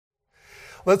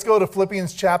Let's go to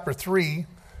Philippians chapter 3.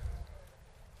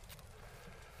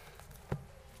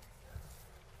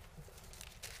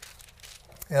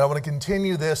 And I want to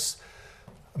continue this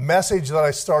message that I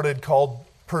started called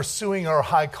Pursuing Our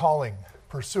High Calling.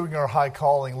 Pursuing Our High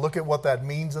Calling. Look at what that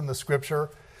means in the scripture.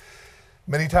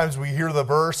 Many times we hear the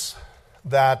verse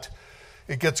that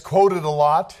it gets quoted a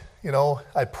lot. You know,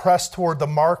 I press toward the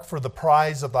mark for the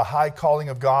prize of the high calling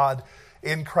of God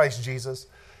in Christ Jesus.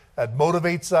 That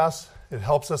motivates us. It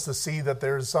helps us to see that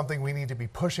there's something we need to be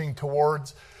pushing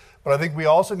towards. But I think we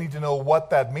also need to know what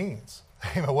that means.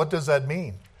 What does that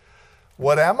mean?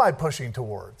 What am I pushing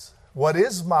towards? What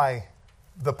is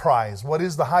the prize? What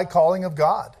is the high calling of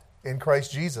God in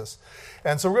Christ Jesus?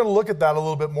 And so we're going to look at that a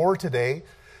little bit more today.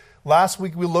 Last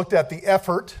week we looked at the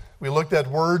effort. We looked at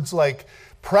words like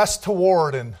press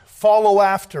toward and follow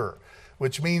after,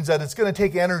 which means that it's going to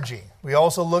take energy. We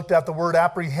also looked at the word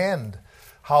apprehend,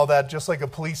 how that just like a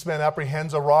policeman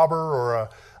apprehends a robber or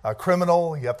a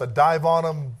criminal, you have to dive on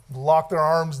them, lock their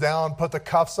arms down, put the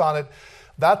cuffs on it.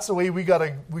 That's the way we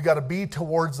gotta be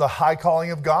towards the high calling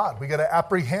of God. We gotta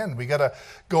apprehend. We gotta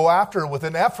go after it with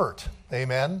an effort.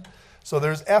 Amen. So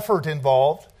there's effort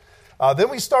involved.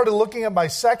 Then we started looking at my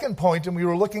second point, and we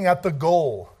were looking at the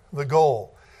goal. The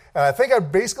goal. And I think I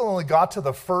basically only got to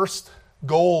the first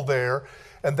goal there,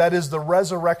 and that is the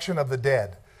resurrection of the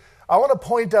dead. I want to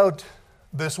point out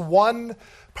this one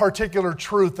particular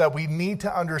truth that we need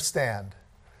to understand.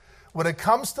 When it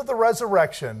comes to the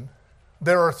resurrection,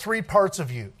 there are three parts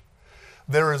of you.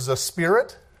 There is the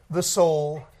spirit, the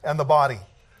soul, and the body.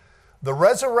 The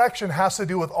resurrection has to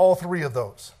do with all three of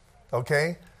those,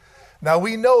 okay? Now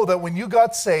we know that when you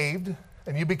got saved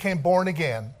and you became born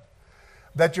again,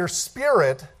 that your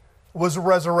spirit was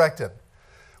resurrected,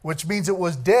 which means it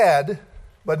was dead,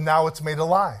 but now it's made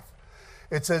alive.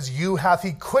 It says, you hath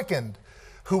he quickened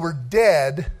who were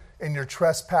dead in your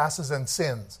trespasses and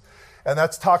sins. And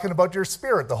that's talking about your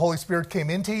spirit. The Holy Spirit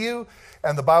came into you,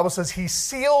 and the Bible says he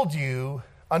sealed you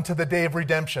unto the day of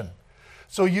redemption.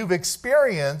 So you've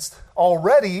experienced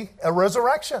already a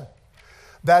resurrection.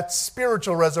 That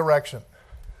spiritual resurrection.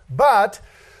 But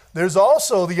there's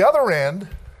also the other end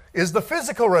is the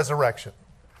physical resurrection.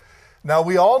 Now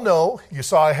we all know, you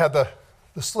saw I had the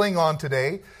sling on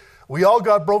today, we all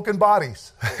got broken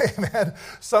bodies. Amen.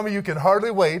 Some of you can hardly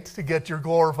wait to get your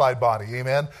glorified body.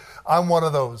 Amen. I'm one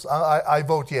of those. I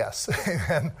vote yes.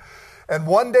 Amen. And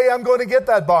one day I'm going to get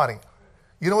that body.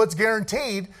 You know, it's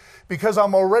guaranteed because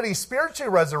I'm already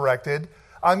spiritually resurrected.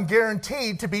 I'm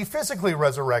guaranteed to be physically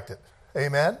resurrected.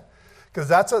 Amen. Because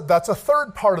that's a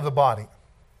third part of the body,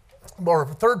 or a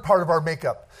third part of our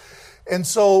makeup. And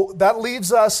so that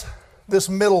leaves us this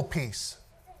middle piece,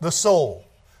 the soul.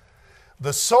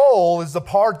 The soul is the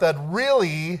part that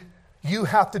really you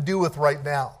have to do with right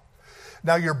now.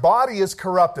 Now your body is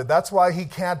corrupted. That's why he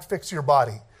can't fix your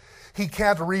body. He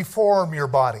can't reform your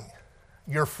body.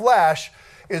 Your flesh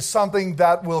is something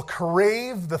that will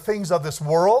crave the things of this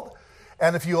world.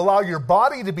 And if you allow your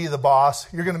body to be the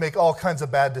boss, you're going to make all kinds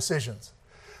of bad decisions.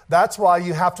 That's why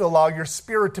you have to allow your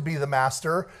spirit to be the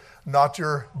master, not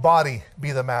your body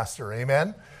be the master.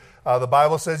 Amen? The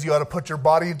Bible says you ought to put your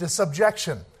body into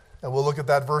subjection. And we'll look at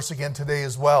that verse again today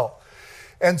as well.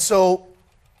 And so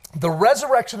the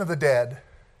resurrection of the dead,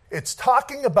 it's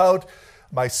talking about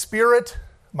my spirit,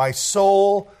 my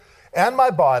soul, and my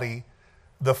body.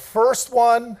 The first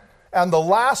one and the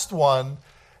last one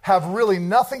have really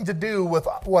nothing to do with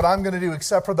what I'm going to do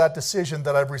except for that decision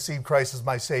that I've received Christ as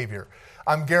my Savior.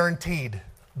 I'm guaranteed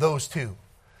those two.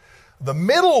 The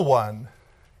middle one,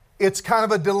 it's kind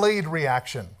of a delayed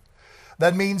reaction.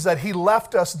 That means that he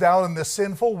left us down in this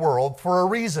sinful world for a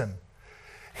reason.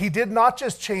 He did not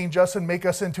just change us and make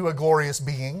us into a glorious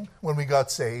being when we got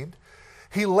saved.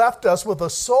 He left us with a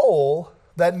soul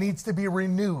that needs to be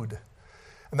renewed.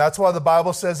 And that's why the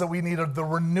Bible says that we need the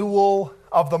renewal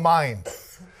of the mind.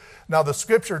 Now, the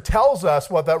scripture tells us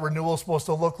what that renewal is supposed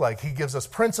to look like. He gives us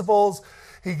principles.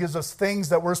 He gives us things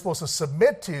that we're supposed to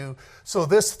submit to. So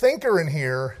this thinker in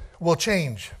here will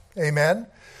change. Amen?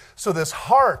 So this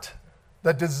heart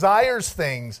that desires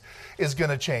things is going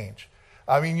to change.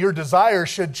 I mean, your desire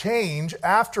should change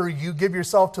after you give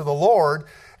yourself to the Lord,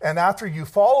 and after you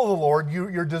follow the Lord,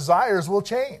 your desires will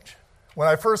change. When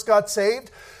I first got saved,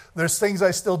 there's things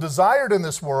I still desired in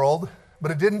this world,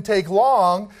 but it didn't take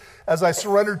long. As I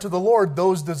surrendered to the Lord,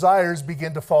 those desires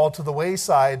began to fall to the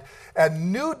wayside,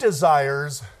 and new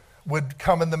desires would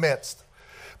come in the midst.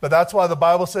 But that's why the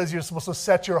Bible says you're supposed to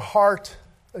set your heart,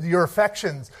 your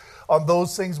affections, on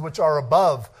those things which are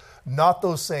above, not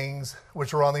those things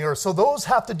which are on the earth. So those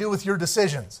have to do with your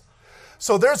decisions.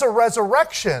 So there's a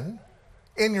resurrection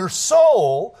in your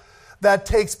soul that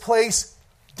takes place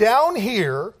down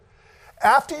here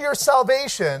after your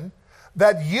salvation,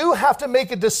 that you have to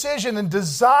make a decision and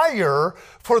desire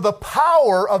for the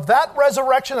power of that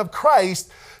resurrection of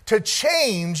Christ to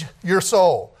change your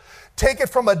soul. Take it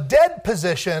from a dead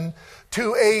position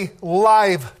to a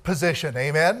live position.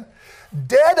 Amen?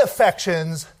 Dead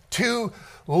affections to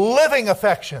living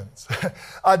affections.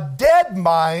 A dead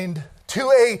mind to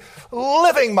a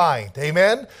living mind.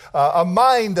 Amen? A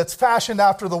mind that's fashioned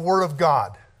after the Word of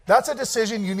God. That's a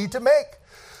decision you need to make.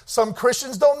 Some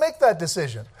Christians don't make that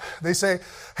decision. They say,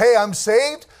 hey, I'm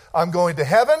saved. I'm going to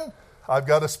heaven. I've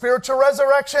got a spiritual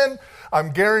resurrection.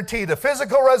 I'm guaranteed a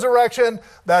physical resurrection.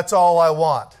 That's all I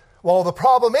want. Well, the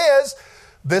problem is,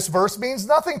 this verse means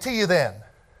nothing to you then,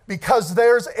 because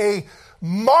there's a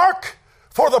mark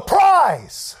for the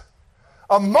prize.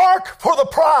 A mark for the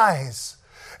prize.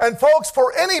 And folks,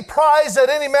 for any prize that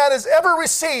any man has ever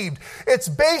received, it's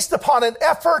based upon an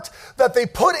effort that they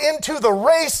put into the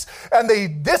race, and they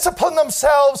discipline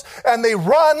themselves, and they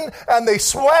run, and they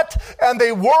sweat, and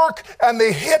they work, and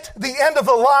they hit the end of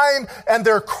the line, and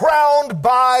they're crowned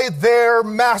by their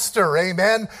master.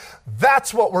 Amen?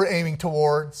 That's what we're aiming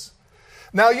towards.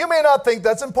 Now, you may not think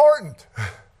that's important.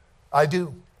 I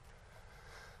do.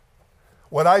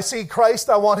 When I see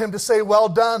Christ, I want him to say, well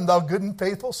done, thou good and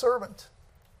faithful servant.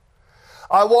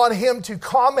 I want him to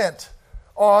comment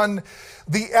on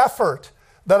the effort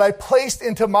that I placed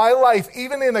into my life,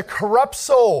 even in a corrupt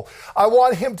soul. I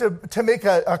want him to make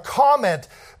a comment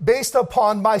based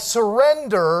upon my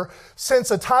surrender since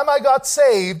the time I got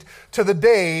saved to the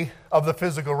day of the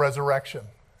physical resurrection.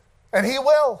 And he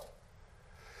will.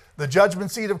 The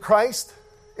judgment seat of Christ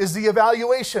is the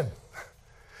evaluation.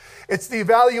 It's the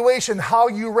evaluation how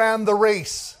you ran the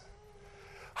race,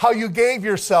 how you gave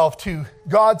yourself to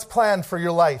God's plan for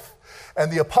your life.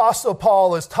 And the Apostle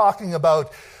Paul is talking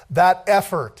about that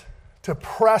effort to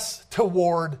press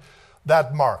toward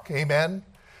that mark. Amen?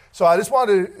 So I just want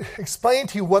to explain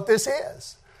to you what this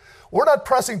is. We're not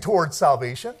pressing towards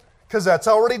salvation because that's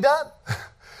already done.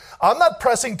 I'm not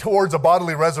pressing towards a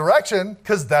bodily resurrection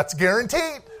because that's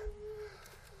guaranteed.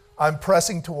 I'm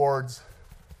pressing towards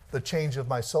the change of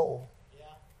my soul.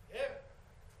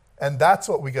 And that's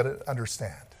what we got to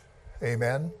understand.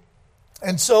 Amen?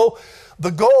 And so the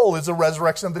goal is the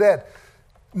resurrection of the dead.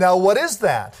 Now, what is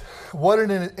that? What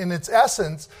in its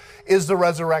essence is the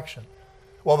resurrection?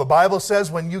 Well, the Bible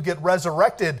says when you get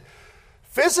resurrected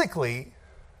physically,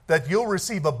 that you'll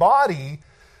receive a body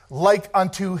like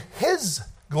unto his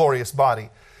glorious body.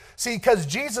 See, because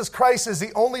Jesus Christ is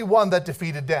the only one that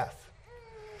defeated death.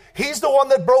 He's the one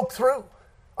that broke through.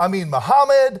 I mean,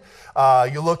 Muhammad,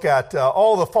 you look at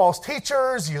all the false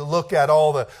teachers, you look at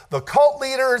all the cult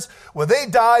leaders. When they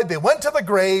died, they went to the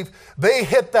grave, they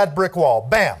hit that brick wall.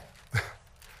 Bam.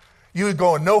 You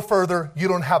go no further. You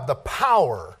don't have the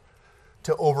power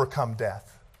to overcome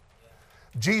death.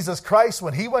 Jesus Christ,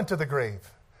 when he went to the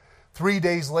grave, 3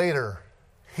 days later,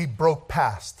 he broke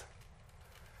past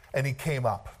and he came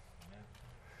up.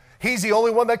 He's the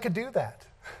only one that could do that.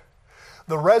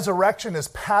 The resurrection is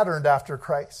patterned after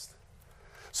Christ.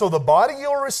 So the body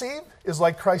you'll receive is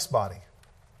like Christ's body.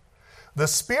 The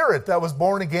spirit that was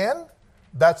born again,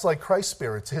 that's like Christ's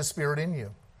spirit. It's his spirit in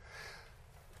you.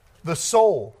 The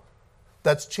soul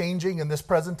that's changing in this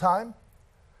present time,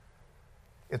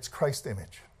 it's Christ's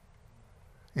image.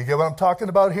 You get what I'm talking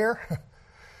about here?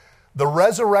 The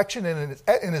resurrection in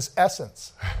its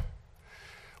essence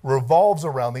revolves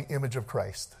around the image of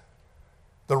Christ.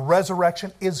 The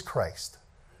resurrection is Christ.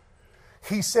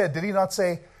 He said, did he not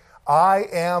say, I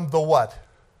am the what?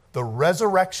 The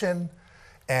resurrection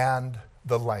and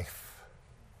the life.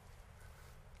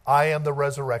 I am the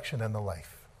resurrection and the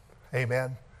life.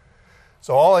 Amen.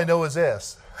 So all I know is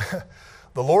this.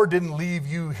 The Lord didn't leave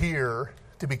you here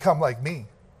to become like me.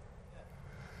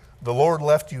 The Lord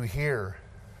left you here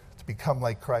to become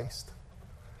like Christ.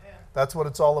 That's what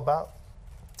it's all about.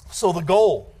 So the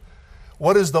goal,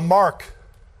 what is the mark?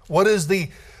 What is the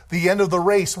end of the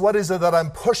race? What is it that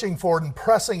I'm pushing forward and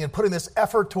pressing and putting this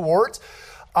effort towards?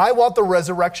 I want the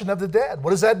resurrection of the dead.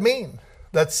 What does that mean?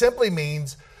 That simply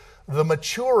means the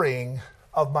maturing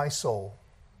of my soul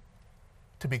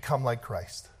to become like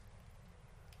Christ.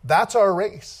 That's our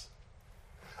race.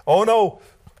 Oh no,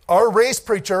 our race,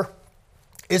 preacher,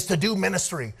 is to do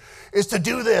ministry, is to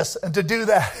do this and to do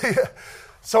that.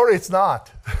 Sorry, it's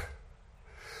not.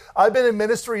 I've been in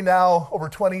ministry now over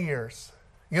 20 years.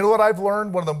 You know what I've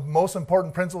learned? One of the most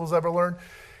important principles I've ever learned?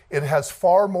 It has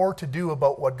far more to do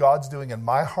about what God's doing in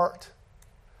my heart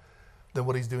than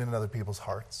what he's doing in other people's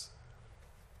hearts.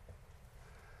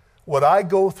 What I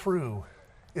go through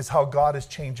is how God is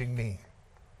changing me.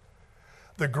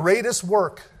 The greatest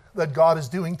work that God is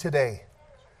doing today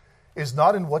is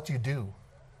not in what you do,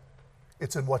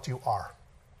 it's in what you are.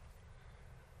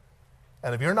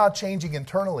 And if you're not changing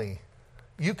internally,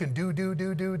 you can do.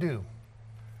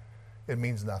 It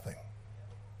means nothing.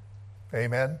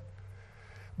 Amen?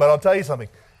 But I'll tell you something.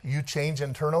 You change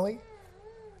internally.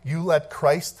 You let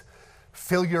Christ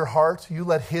fill your heart. You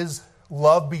let His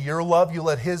love be your love. You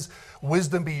let His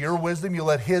wisdom be your wisdom. You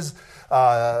let His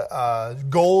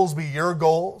goals be your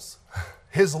goals.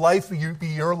 His life be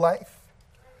your life.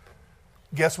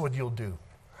 Guess what you'll do?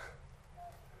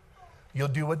 You'll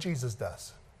do what Jesus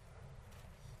does.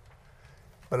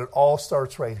 But it all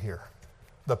starts right here.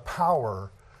 The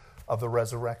power of the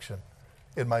resurrection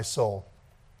in my soul.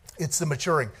 It's the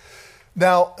maturing.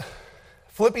 Now,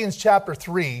 Philippians chapter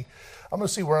 3, I'm going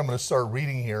to see where I'm going to start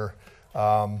reading here.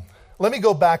 Let me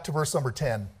go back to verse number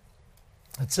 10.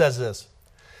 It says this,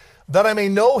 that I may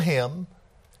know Him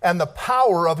and the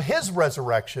power of His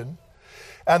resurrection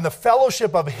and the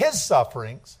fellowship of His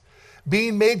sufferings,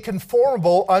 being made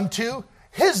conformable unto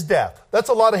His death. That's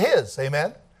a lot of His,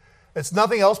 amen? It's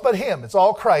nothing else but Him. It's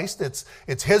all Christ. It's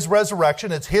His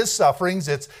resurrection. It's His sufferings.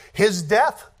 It's His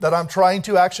death that I'm trying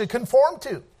to actually conform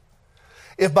to.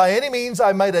 If by any means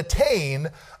I might attain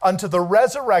unto the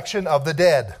resurrection of the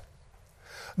dead.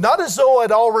 Not as though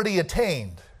I'd already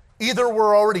attained, either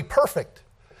were already perfect,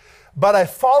 but I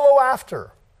follow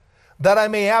after, that I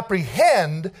may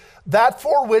apprehend that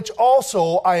for which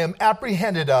also I am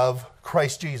apprehended of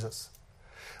Christ Jesus.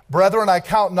 Brethren, I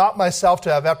count not myself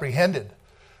to have apprehended,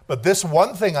 but this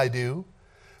one thing I do,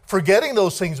 forgetting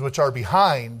those things which are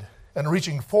behind, and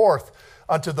reaching forth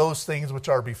unto those things which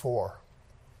are before.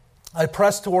 I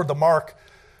press toward the mark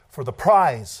for the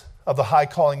prize of the high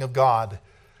calling of God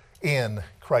in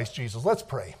Christ Jesus. Let's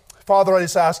pray. Father, I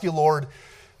just ask you, Lord,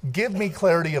 give me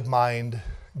clarity of mind.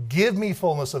 Give me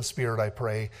fullness of spirit, I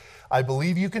pray. I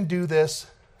believe you can do this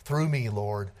through me,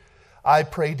 Lord. I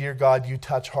pray, dear God, you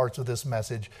touch hearts with this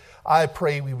message. I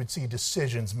pray we would see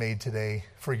decisions made today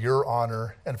for your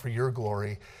honor and for your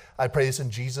glory. I pray this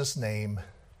in Jesus' name.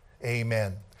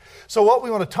 Amen. So what we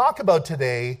want to talk about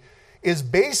today is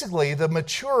basically the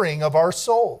maturing of our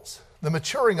souls. The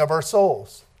maturing of our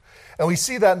souls. And we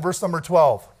see that in verse number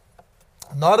 12.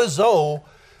 Not as though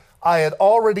I had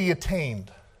already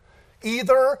attained,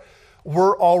 either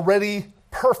were already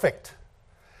perfect,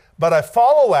 but I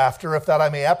follow after, if that I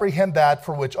may apprehend that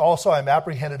for which also I am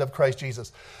apprehended of Christ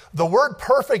Jesus. The word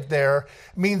perfect there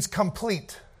means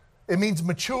complete. It means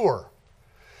mature.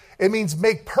 It means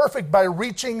make perfect by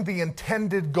reaching the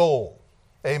intended goal.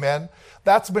 Amen.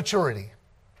 That's maturity.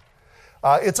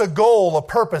 It's a goal, a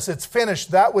purpose. It's finished,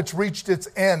 that which reached its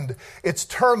end, its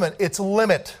term, its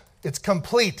limit. It's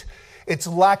complete. It's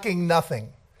lacking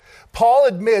nothing. Paul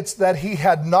admits that he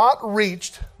had not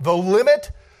reached the limit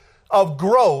of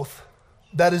growth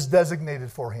that is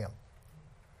designated for him.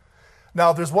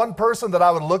 Now, if there's one person that I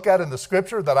would look at in the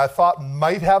scripture that I thought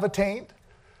might have attained,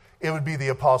 it would be the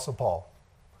Apostle Paul,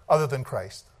 other than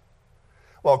Christ.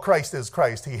 Well, Christ is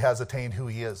Christ. He has attained who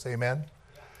he is. Amen?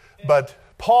 But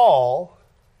Paul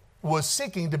was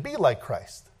seeking to be like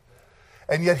Christ.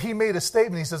 And yet he made a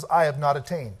statement. He says, I have not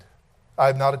attained. I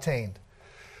have not attained.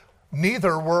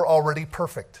 Neither were already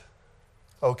perfect.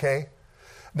 Okay?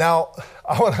 Now,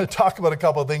 I want to talk about a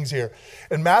couple of things here.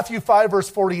 In Matthew 5, verse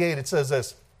 48, it says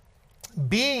this,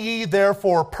 Be ye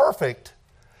therefore perfect,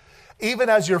 even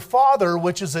as your Father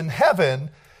which is in heaven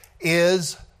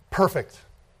is perfect.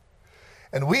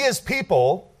 And we as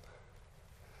people,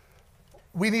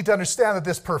 we need to understand that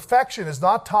this perfection is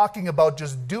not talking about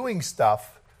just doing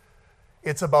stuff.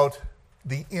 It's about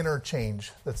the inner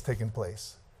change that's taking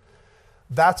place.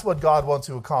 That's what God wants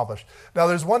to accomplish. Now,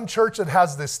 there's one church that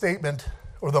has this statement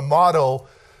or the motto,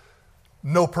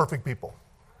 no perfect people.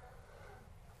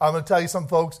 I'm going to tell you some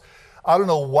folks, I don't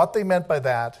know what they meant by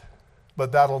that,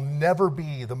 but that'll never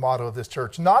be the motto of this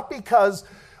church. Not because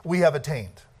we have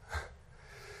attained,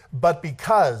 but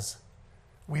because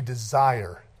we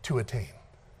desire to attain.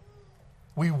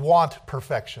 We want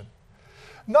perfection.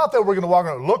 Not that we're going to walk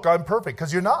around, look, I'm perfect,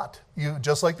 because you're not. You,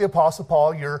 just like the Apostle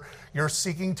Paul, you're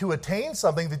seeking to attain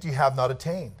something that you have not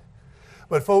attained.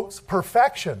 But folks,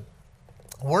 perfection,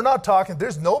 we're not talking,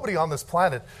 there's nobody on this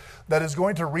planet that is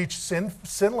going to reach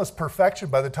sinless perfection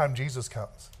by the time Jesus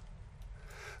comes.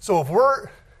 So if we're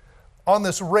on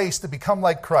this race to become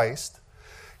like Christ,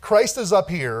 Christ is up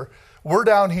here, we're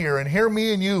down here, and here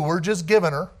me and you, we're just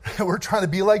giving her. We're trying to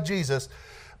be like Jesus.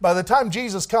 By the time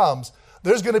Jesus comes,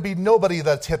 there's going to be nobody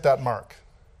that's hit that mark.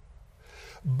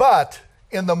 But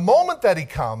in the moment that he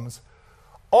comes,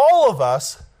 all of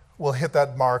us will hit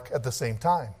that mark at the same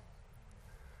time.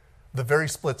 The very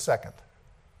split second.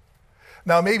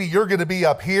 Now, maybe you're going to be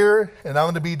up here, and I'm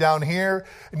going to be down here,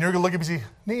 and you're going to look at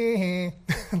me and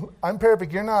say, I'm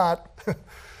perfect, you're not.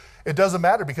 It doesn't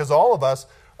matter, because all of us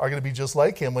are going to be just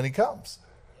like him when he comes.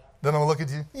 Then I'm going to look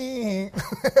at you.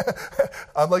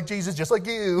 I'm like Jesus, just like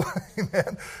you.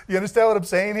 Amen. You understand what I'm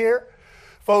saying here?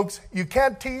 Folks, you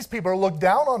can't tease people or look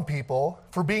down on people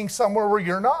for being somewhere where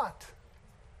you're not.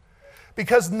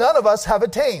 Because none of us have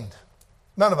attained.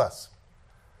 None of us.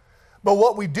 But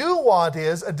what we do want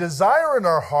is a desire in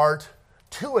our heart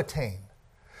to attain.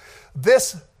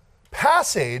 This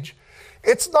passage,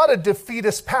 it's not a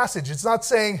defeatist passage. It's not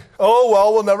saying, oh,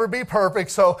 well, we'll never be perfect.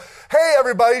 So, hey,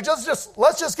 everybody,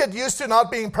 let's just get used to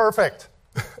not being perfect.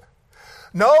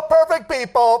 No perfect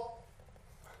people.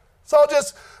 So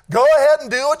just go ahead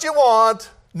and do what you want.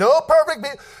 No perfect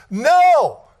people.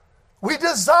 No. We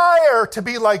desire to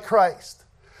be like Christ.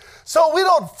 So we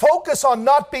don't focus on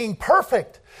not being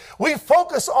perfect. We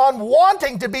focus on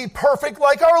wanting to be perfect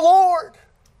like our Lord.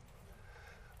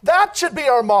 That should be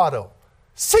our motto.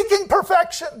 Seeking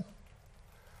perfection.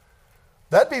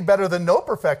 That'd be better than no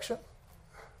perfection.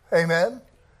 Amen.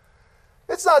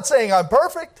 It's not saying I'm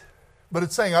perfect, but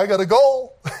it's saying I got a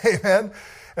goal. Amen.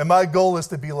 And my goal is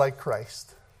to be like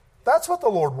Christ. That's what the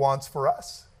Lord wants for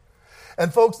us.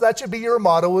 And folks, that should be your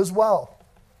motto as well.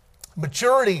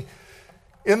 Maturity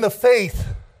in the faith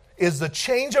is the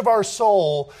change of our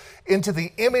soul into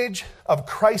the image of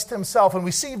Christ himself. And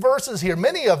we see verses here,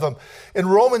 many of them. In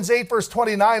Romans 8, verse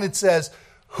 29, it says,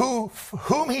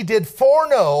 whom he did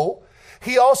foreknow,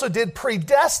 he also did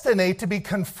predestinate to be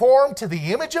conformed to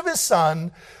the image of his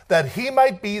Son, that he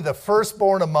might be the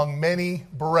firstborn among many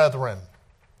brethren.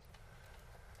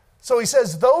 So he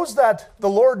says, those that the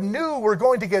Lord knew were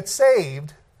going to get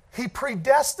saved, he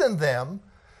predestined them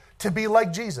to be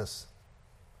like Jesus,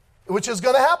 which is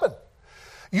going to happen.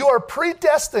 You are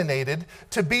predestinated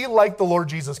to be like the Lord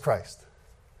Jesus Christ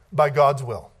by God's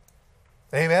will.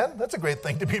 Amen? That's a great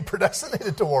thing to be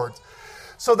predestinated towards.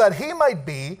 So that he might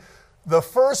be the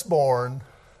firstborn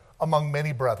among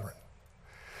many brethren.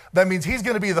 That means he's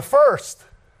going to be the first,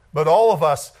 but all of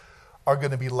us are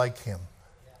going to be like him.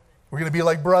 We're going to be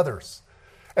like brothers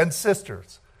and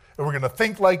sisters. And we're going to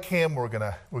think like him. We're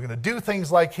going to do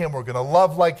things like him. We're going to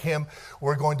love like him.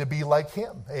 We're going to be like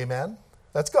him. Amen?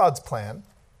 That's God's plan.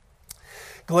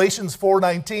 Galatians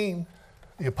 4:19,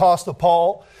 the Apostle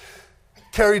Paul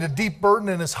carried a deep burden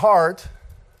in his heart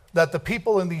that the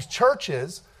people in these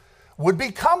churches would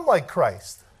become like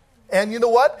Christ. And you know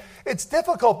what? It's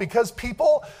difficult because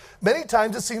people, many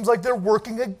times it seems like they're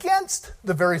working against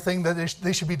the very thing that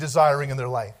they should be desiring in their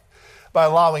life. By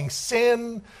allowing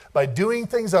sin, by doing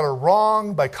things that are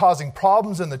wrong, by causing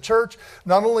problems in the church,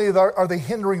 not only are they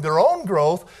hindering their own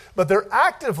growth, but they're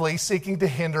actively seeking to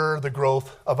hinder the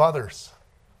growth of others.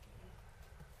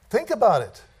 Think about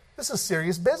it. This is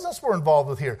serious business we're involved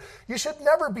with here. You should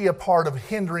never be a part of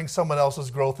hindering someone else's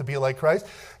growth to be like Christ.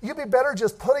 You'd be better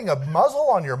just putting a muzzle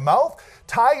on your mouth,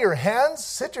 tie your hands,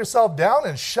 sit yourself down,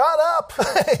 and shut up.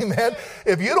 Amen.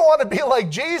 If you don't want to be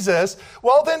like Jesus,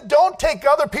 well, then don't take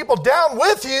other people down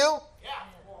with you.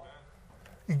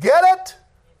 You get it?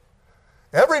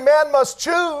 Every man must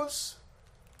choose.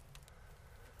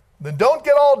 Then don't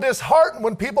get all disheartened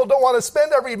when people don't want to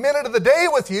spend every minute of the day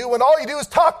with you when all you do is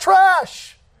talk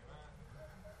trash.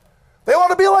 They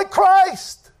want to be like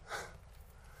Christ.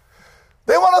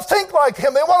 They want to think like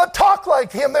him. They want to talk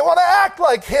like him. They want to act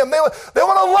like him. They want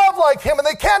to love like him. And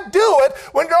they can't do it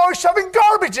when you're always shoving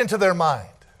garbage into their mind.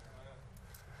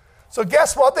 So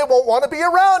guess what? They won't want to be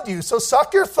around you. So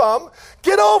suck your thumb.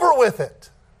 Get over with it.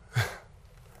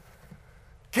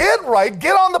 Get right.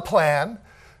 Get on the plan.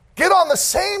 Get on the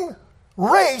same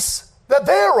race that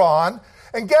they're on.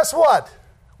 And guess what?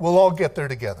 We'll all get there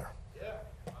together.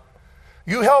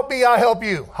 You help me, I help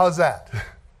you. How's that?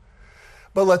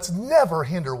 But let's never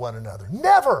hinder one another.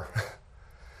 Never.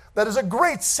 That is a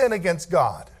great sin against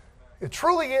God. It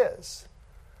truly is.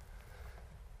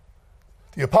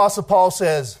 The Apostle Paul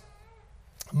says,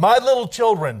 my little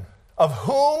children, of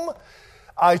whom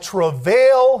I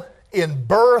travail in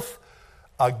birth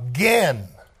again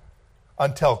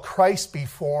until Christ be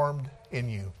formed in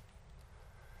you.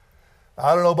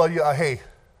 I don't know about you.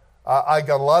 I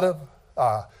got a lot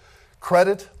of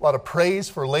credit, a lot of praise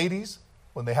for ladies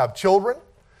when they have children.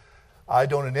 I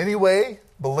don't in any way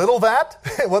belittle that,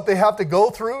 what they have to go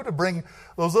through to bring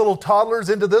those little toddlers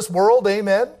into this world.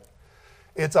 Amen.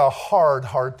 It's a hard,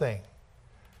 hard thing.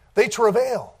 They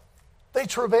travail. They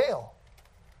travail.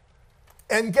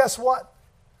 And guess what?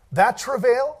 That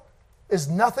travail is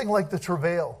nothing like the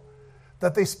travail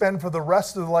that they spend for the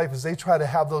rest of their life as they try to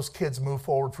have those kids move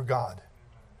forward for God.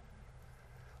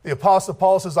 The Apostle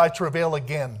Paul says, I travail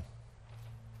again.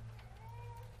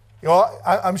 You know,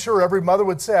 I'm sure every mother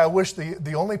would say, I wish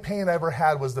the only pain I ever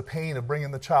had was the pain of bringing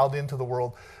the child into the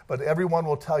world. But everyone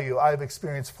will tell you, I've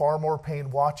experienced far more pain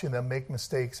watching them make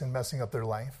mistakes and messing up their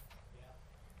life.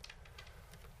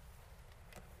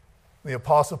 The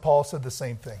Apostle Paul said the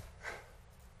same thing.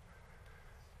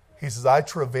 He says, I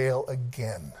travail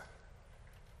again.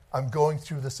 I'm going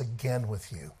through this again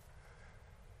with you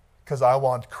because I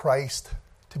want Christ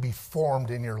to be formed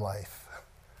in your life.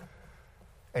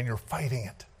 And you're fighting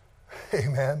it.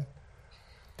 Amen.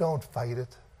 Don't fight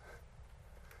it.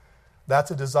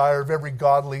 That's a desire of every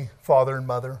godly father and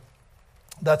mother.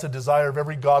 That's a desire of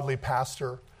every godly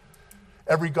pastor,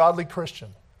 every godly Christian,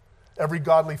 every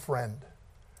godly friend.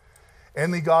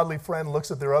 Any godly friend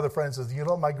looks at their other friend and says, you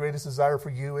know what my greatest desire for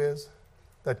you is?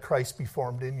 That Christ be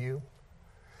formed in you.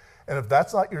 And if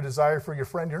that's not your desire for your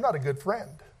friend, you're not a good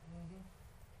friend.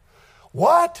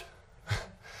 What?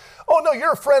 Oh no,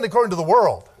 you're a friend according to the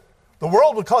world. The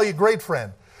world would call you a great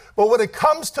friend. But when it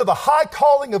comes to the high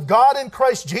calling of God in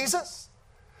Christ Jesus,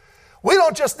 we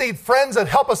don't just need friends that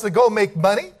help us to go make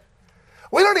money.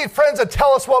 We don't need friends that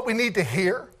tell us what we need to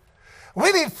hear.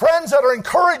 We need friends that are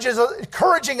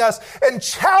encouraging us and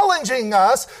challenging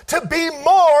us to be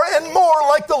more and more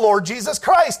like the Lord Jesus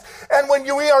Christ. And when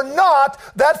we are not,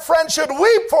 that friend should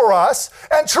weep for us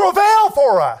and travail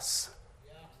for us.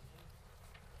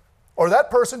 Or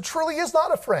that person truly is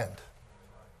not a friend.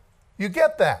 You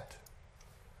get that?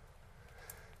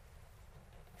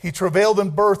 He travailed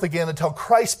in birth again until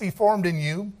Christ be formed in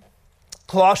you.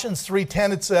 Colossians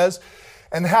 3:10 it says,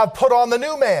 and have put on the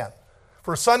new man.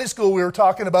 For Sunday school, we were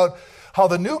talking about how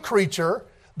the new creature,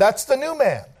 that's the new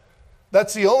man.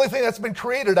 That's the only thing that's been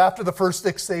created after the first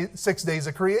 6 days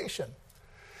of creation,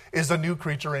 is the new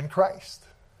creature in Christ.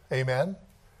 Amen?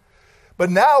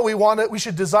 But now we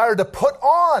should desire to put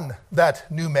on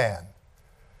that new man.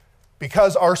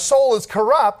 Because our soul is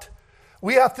corrupt,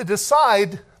 we have to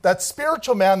decide that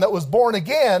spiritual man that was born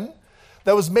again,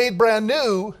 that was made brand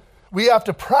new, we have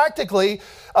to practically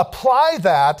apply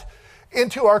that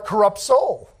into our corrupt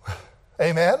soul.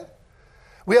 Amen?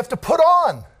 We have to put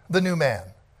on the new man.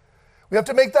 We have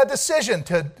to make that decision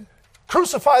to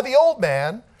crucify the old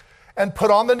man and put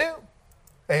on the new.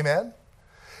 Amen?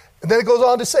 And then it goes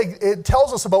on to say, it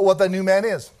tells us about what that new man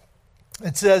is.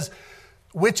 It says,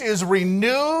 which is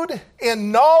renewed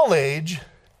in knowledge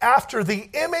after the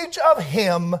image of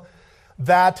him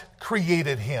that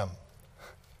created him.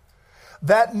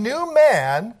 That new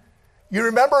man, you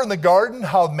remember in the garden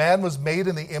how man was made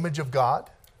in the image of God?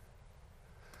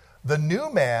 The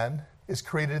new man is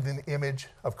created in the image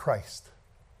of Christ.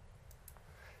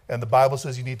 And the Bible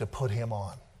says you need to put him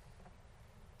on.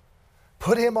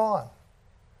 Put him on.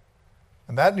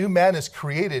 And that new man is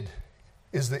created,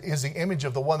 is the image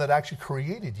of the one that actually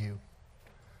created you.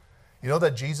 You know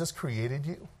that Jesus created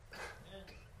you?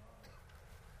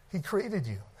 He created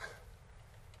you.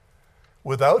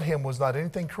 Without him was not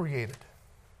anything created,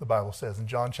 the Bible says in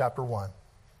John chapter 1.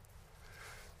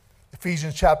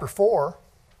 Ephesians chapter 4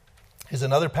 is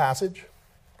another passage.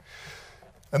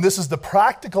 And this is the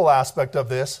practical aspect of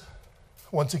this.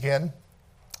 Once again,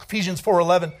 Ephesians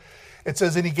 4:11, it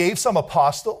says, and he gave some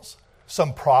apostles,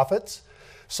 some prophets,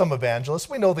 some evangelists.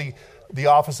 We know the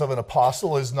office of an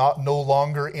apostle is no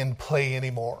longer in play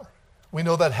anymore. We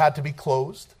know that had to be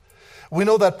closed. We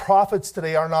know that prophets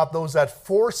today are not those that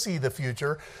foresee the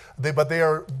future, but they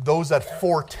are those that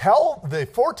foretell. They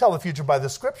foretell the future by the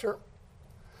Scripture.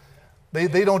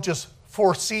 They don't just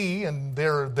foresee and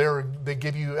they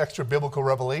give you extra biblical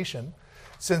revelation.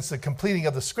 Since the completing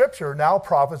of the Scripture, now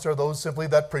prophets are those simply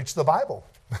that preach the Bible.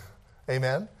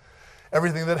 Amen.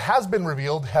 Everything that has been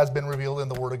revealed in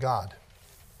the Word of God.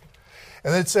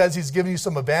 And then it says he's given you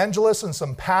some evangelists and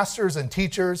some pastors and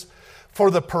teachers for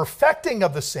the perfecting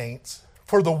of the saints,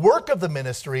 for the work of the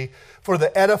ministry, for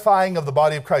the edifying of the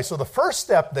body of Christ. So the first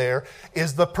step there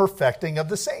is the perfecting of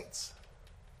the saints.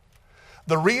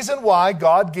 The reason why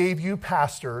God gave you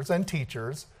pastors and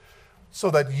teachers so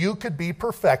that you could be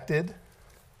perfected,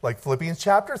 like Philippians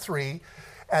chapter 3,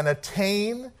 and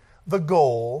attain the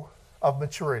goal of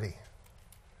maturity.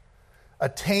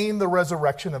 Attain the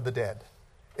resurrection of the dead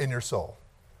in your soul.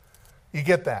 You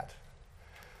get that?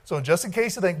 So just in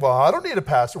case you think, well, I don't need a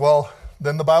pastor, well,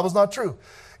 then the Bible's not true.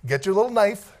 Get your little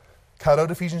knife, cut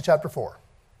out Ephesians chapter 4.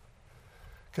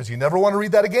 Because you never want to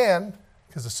read that again,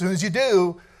 because as soon as you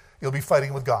do, you'll be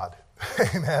fighting with God.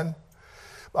 Amen?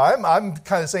 I'm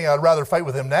kind of saying I'd rather fight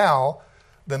with him now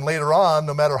than later on.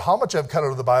 No matter how much I've cut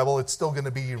out of the Bible, it's still going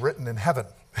to be written in heaven.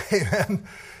 Amen?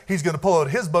 He's going to pull out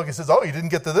his book and says, oh, you didn't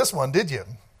get to this one, did you?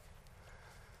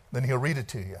 Then he'll read it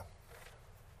to you.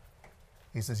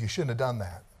 He says, you shouldn't have done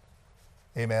that.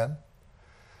 Amen?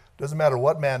 Doesn't matter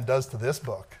what man does to this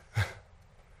book.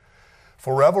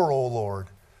 Forever, O Lord,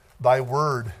 thy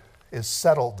word is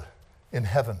settled in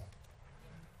heaven.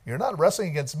 You're not wrestling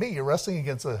against me. You're wrestling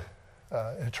against an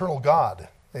eternal God.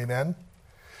 Amen.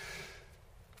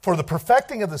 For the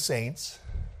perfecting of the saints,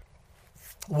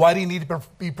 why do you need to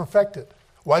be perfected?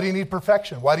 Why do you need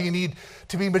perfection? Why do you need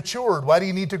to be matured? Why do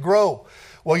you need to grow?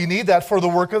 Well, you need that for the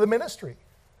work of the ministry.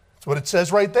 That's what it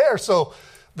says right there. So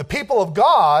the people of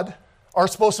God are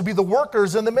supposed to be the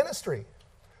workers in the ministry.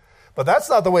 But that's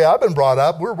not the way I've been brought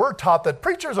up. We're taught that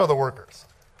preachers are the workers.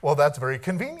 Well, that's very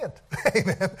convenient.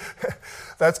 Amen.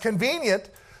 That's convenient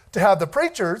to have the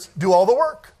preachers do all the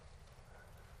work.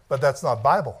 But that's not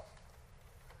Bible.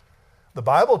 The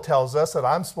Bible tells us that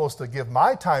I'm supposed to give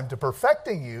my time to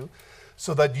perfecting you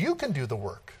so that you can do the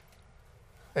work.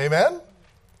 Amen?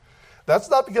 That's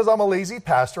not because I'm a lazy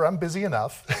pastor. I'm busy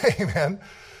enough. Amen?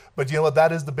 But you know what?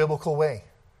 That is the biblical way.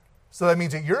 So that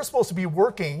means that you're supposed to be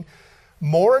working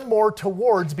more and more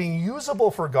towards being usable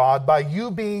for God by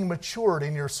you being matured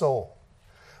in your soul.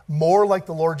 More like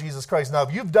the Lord Jesus Christ. Now,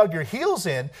 if you've dug your heels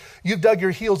in, you've dug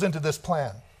your heels into this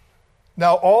plan.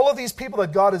 Now, all of these people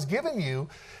that God has given you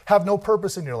have no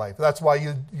purpose in your life. That's why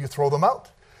you throw them out.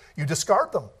 You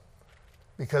discard them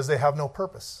because they have no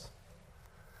purpose.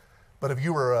 But if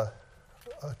you were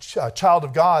a child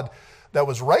of God that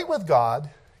was right with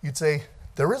God, you'd say,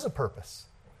 there is a purpose.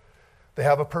 They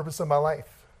have a purpose in my life.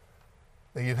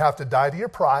 Now, you'd have to die to your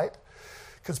pride,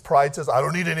 because pride says, I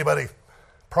don't need anybody.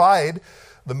 Pride,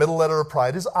 the middle letter of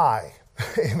pride is I.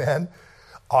 Amen.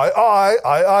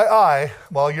 I.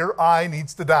 Well, your I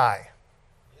needs to die.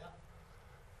 Yeah.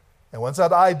 And once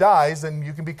that I dies, then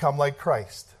you can become like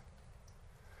Christ.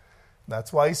 And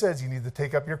that's why he says you need to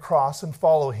take up your cross and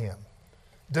follow him.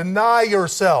 Deny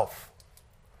yourself.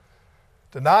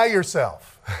 Deny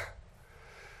yourself.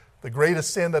 The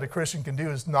greatest sin that a Christian can do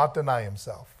is not deny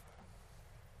himself.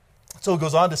 So it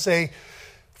goes on to say,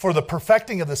 for the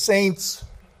perfecting of the saints,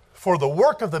 for the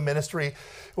work of the ministry.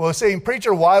 Well, he's saying,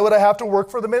 preacher, why would I have to work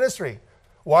for the ministry?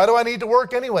 Why do I need to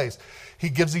work anyways? He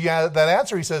gives that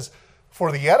answer. He says,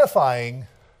 for the edifying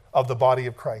of the body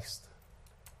of Christ.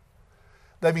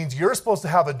 That means you're supposed to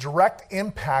have a direct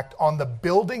impact on the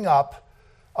building up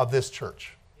of this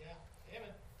church. Yeah. Amen.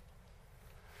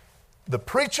 The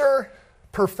preacher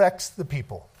perfects the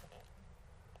people.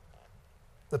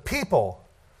 The people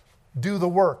do the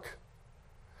work.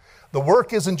 The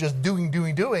work isn't just doing.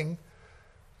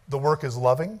 The work is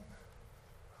loving.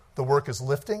 The work is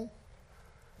lifting.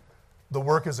 The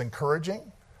work is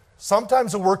encouraging.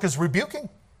 Sometimes the work is rebuking.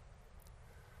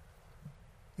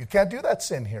 You can't do that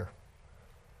sin here.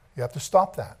 You have to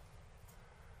stop that.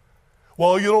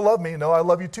 Well, you don't love me. No, I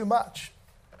love you too much.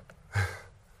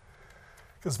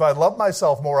 Because if I loved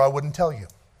myself more, I wouldn't tell you.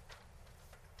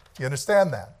 You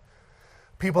understand that?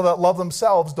 People that love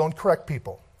themselves don't correct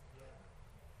people.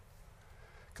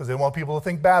 Because they want people to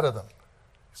think bad of them.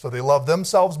 So they love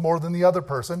themselves more than the other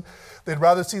person. They'd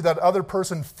rather see that other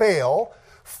person fail,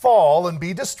 fall, and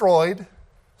be destroyed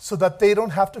so that they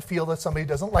don't have to feel that somebody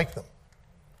doesn't like them.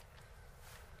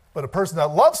 But a person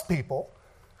that loves people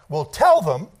will tell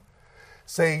them,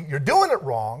 say, you're doing it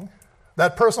wrong.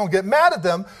 That person will get mad at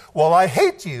them. Well, I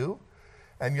hate you.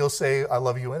 And you'll say, I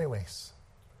love you anyways.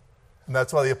 And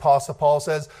that's why the Apostle Paul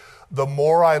says, the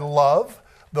more I love,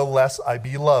 the less I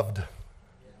be loved.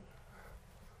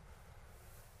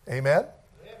 Amen?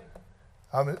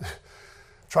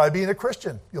 Try being a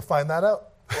Christian. You'll find that out.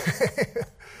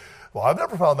 Well, I've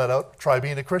never found that out. Try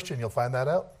being a Christian. You'll find that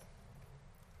out.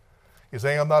 You're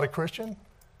saying I'm not a Christian?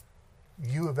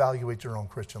 You evaluate your own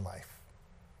Christian life.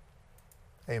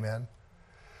 Amen?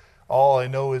 All I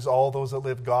know is all those that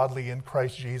live godly in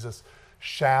Christ Jesus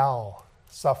shall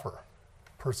suffer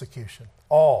persecution.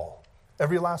 All.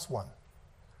 Every last one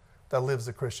that lives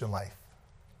a Christian life.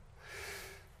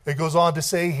 It goes on to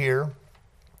say here,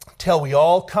 till we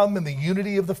all come in the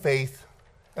unity of the faith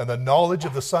and the knowledge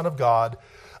of the Son of God,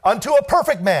 unto a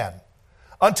perfect man,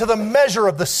 unto the measure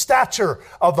of the stature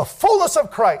of the fullness of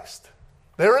Christ.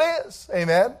 There it is.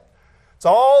 Amen. It's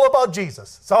all about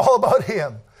Jesus. It's all about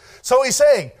him. So he's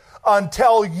saying,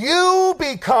 until you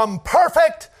become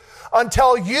perfect,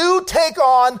 until you take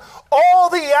on all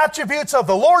the attributes of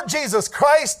the Lord Jesus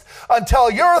Christ, until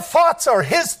your thoughts are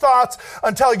his thoughts,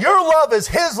 until your love is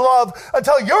his love,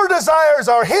 until your desires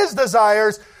are his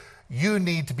desires, you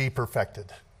need to be perfected.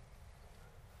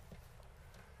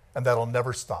 And that'll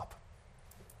never stop.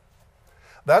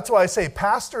 That's why I say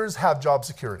pastors have job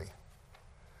security.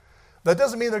 That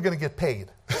doesn't mean they're going to get paid.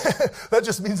 That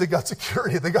just means they got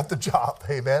security. They got the job.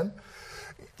 Amen.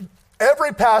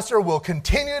 Every pastor will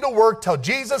continue to work till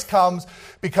Jesus comes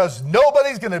because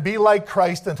nobody's going to be like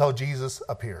Christ until Jesus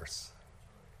appears.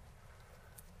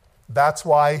 That's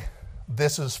why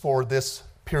this is for this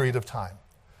period of time.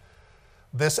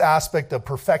 This aspect of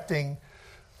perfecting,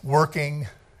 working,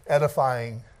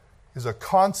 edifying is a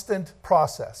constant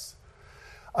process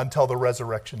until the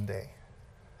resurrection day.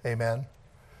 Amen.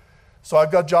 So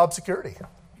I've got job security.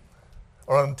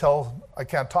 Or until I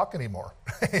can't talk anymore.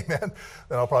 Amen.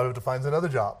 Then I'll probably have to find another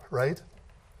job, right?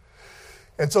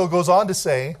 And so it goes on to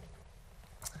say,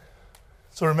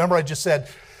 so remember I just said,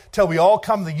 till we all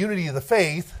come to the unity of the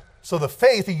faith. So the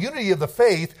faith, the unity of the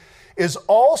faith, is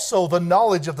also the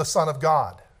knowledge of the Son of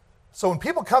God. So when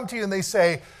people come to you and they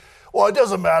say, well, it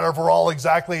doesn't matter if we're all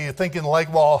exactly thinking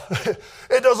like, well,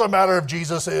 it doesn't matter if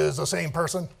Jesus is the same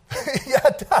person. Yeah,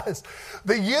 it does.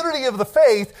 The unity of the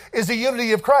faith is the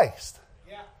unity of Christ.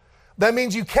 Yeah. That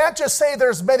means you can't just say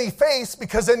there's many faiths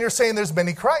because then you're saying there's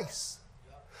many Christs.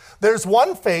 Yeah. There's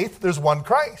one faith, there's one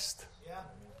Christ. Yeah.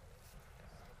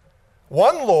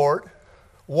 One Lord,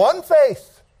 one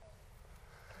faith,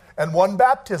 and one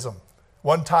baptism.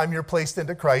 One time you're placed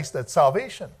into Christ, that's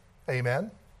salvation.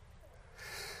 Amen.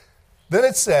 Then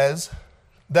it says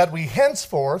that we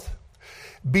henceforth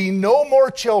be no more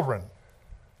children,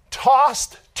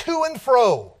 tossed to and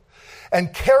fro,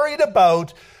 and carried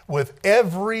about with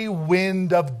every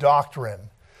wind of doctrine.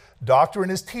 Doctrine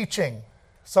is teaching.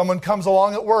 Someone comes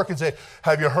along at work and say,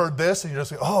 have you heard this? And you just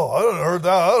say, oh, I haven't heard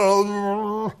that. I don't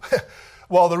know.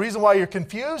 Well, the reason why you're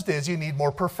confused is you need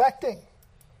more perfecting.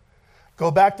 Go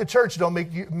back to church.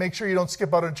 Make sure you don't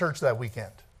skip out on church that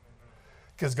weekend.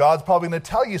 Because God's probably going to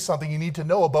tell you something you need to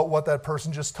know about what that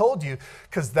person just told you,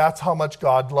 because that's how much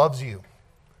God loves you.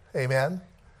 Amen?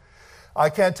 I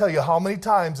can't tell you how many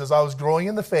times as I was growing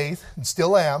in the faith, and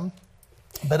still am,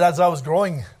 but as I was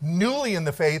growing newly in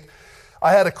the faith,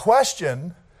 I had a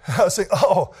question. I was saying,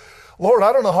 oh, Lord,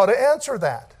 I don't know how to answer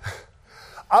that.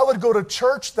 I would go to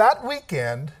church that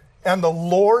weekend, and the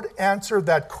Lord answered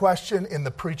that question in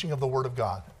the preaching of the Word of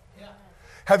God. Yeah.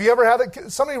 Have you ever had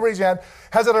it? Somebody raise your hand.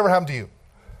 Has that ever happened to you?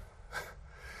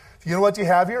 You know what you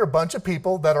have here? A bunch of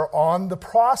people that are on the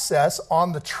process,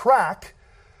 on the track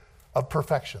of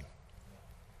perfection.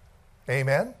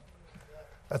 Amen?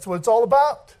 That's what it's all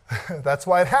about. That's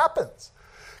why it happens.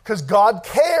 Because God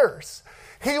cares.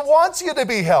 He wants you to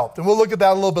be helped. And we'll look at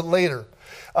that a little bit later.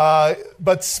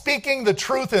 But speaking the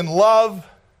truth in love,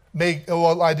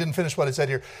 I didn't finish what I said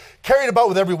here. Carried about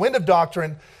with every wind of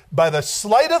doctrine by the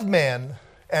sleight of men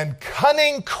and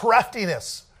cunning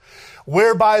craftiness,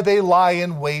 whereby they lie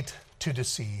in wait to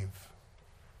deceive.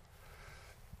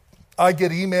 I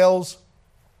get emails.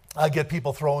 I get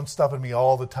people throwing stuff at me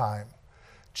all the time,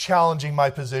 challenging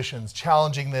my positions,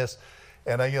 challenging this.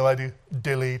 And I do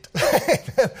delete.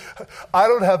 I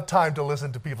don't have time to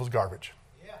listen to people's garbage.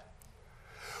 Yeah.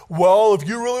 Well, if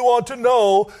you really want to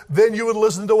know, then you would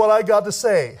listen to what I got to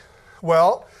say.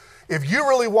 Well, if you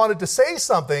really wanted to say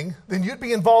something, then you'd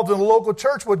be involved in a local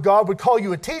church where God would call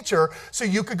you a teacher so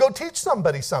you could go teach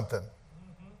somebody something.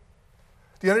 Mm-hmm.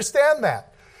 Do you understand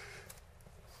that?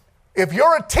 If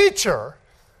you're a teacher,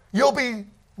 you'll be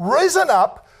risen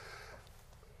up,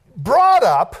 brought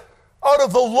up out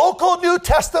of the local New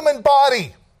Testament body.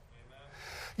 Amen.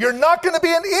 You're not going to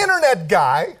be an internet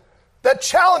guy that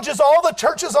challenges all the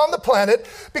churches on the planet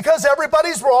because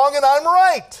everybody's wrong and I'm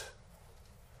right.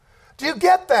 Do you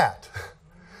get that?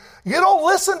 You don't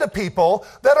listen to people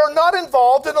that are not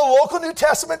involved in a local New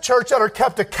Testament church, that are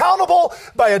kept accountable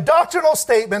by a doctrinal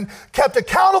statement, kept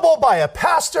accountable by a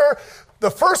pastor. The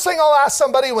first thing I'll ask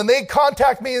somebody when they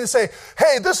contact me and say,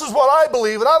 hey, this is what I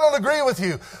believe and I don't agree with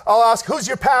you, I'll ask, who's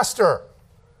your pastor?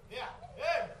 Yeah.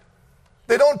 Yeah.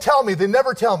 They don't tell me. They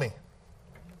never tell me.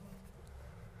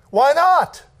 Why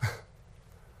not?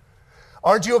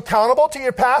 Aren't you accountable to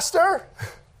your pastor?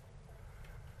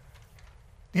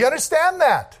 Do you understand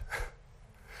that?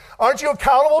 Aren't you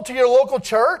accountable to your local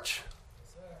church?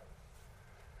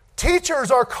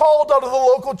 Teachers are called out of the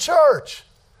local church.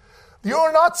 You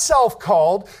are not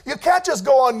self-called. You can't just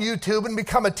go on YouTube and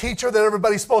become a teacher that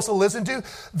everybody's supposed to listen to.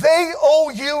 They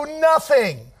owe you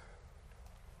nothing.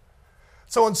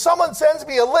 So when someone sends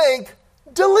me a link,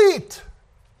 delete.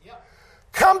 Yep.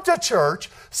 Come to church,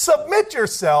 submit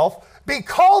yourself, be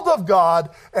called of God,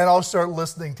 and I'll start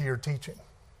listening to your teaching.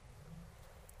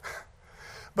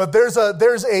 But there's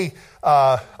a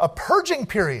purging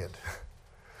period.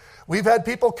 We've had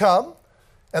people come,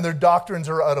 and their doctrines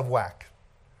are out of whack.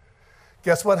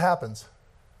 Guess what happens?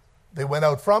 They went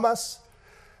out from us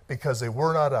because they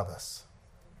were not of us.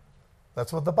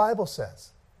 That's what the Bible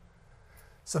says.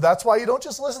 So that's why you don't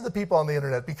just listen to people on the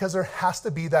internet, because there has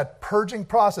to be that purging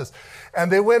process.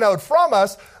 And they went out from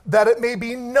us that it may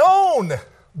be known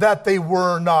that they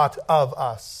were not of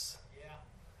us. Yeah.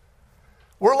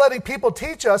 We're letting people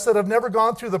teach us that have never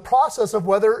gone through the process of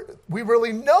whether we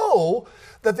really know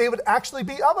that they would actually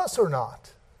be of us or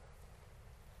not.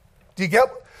 Do you get?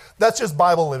 That's just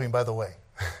Bible living, by the way.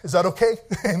 Is that okay?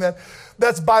 Amen.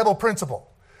 That's Bible principle.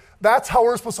 That's how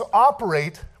we're supposed to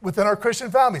operate within our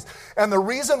Christian families. And the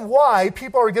reason why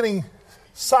people are getting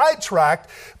sidetracked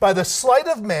by the sleight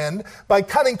of men, by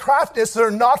cunning craftiness,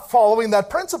 they're not following that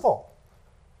principle.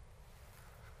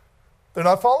 They're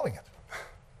not following it.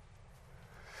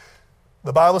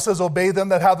 The Bible says, obey them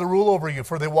that have the rule over you,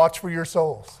 for they watch for your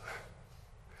souls.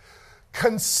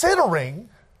 Considering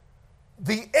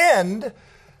the end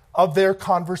of their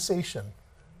conversation.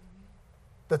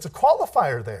 That's a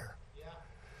qualifier there.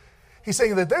 He's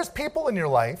saying that there's people in your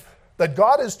life that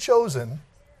God has chosen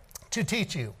to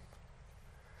teach you.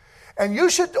 And you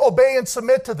should obey and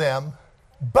submit to them,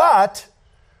 but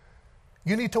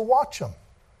you need to watch them.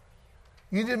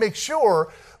 You need to make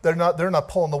sure they're not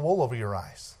pulling the wool over your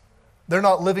eyes. They're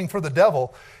not living for the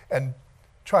devil and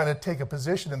trying to take a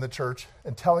position in the church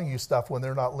and telling you stuff when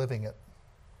they're not living it.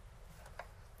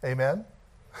 Amen?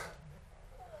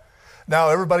 Now,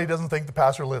 everybody doesn't think the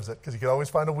pastor lives it, because you can always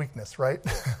find a weakness, right?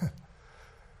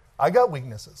 I got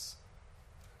weaknesses.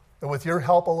 And with your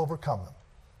help, I'll overcome them.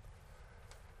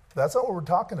 That's not what we're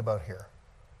talking about here.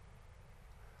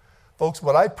 Folks,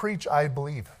 what I preach, I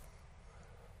believe.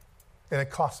 And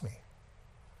it costs me.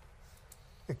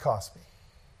 It costs me.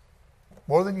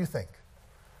 More than you think.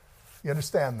 You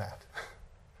understand that?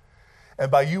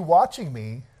 And by you watching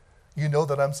me, you know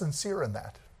that I'm sincere in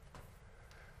that.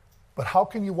 But how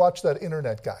can you watch that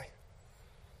internet guy?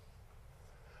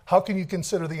 How can you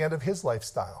consider the end of his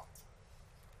lifestyle?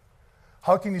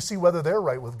 How can you see whether they're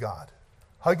right with God?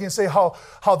 How can you say how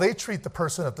they treat the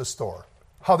person at the store?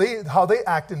 How they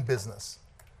act in business?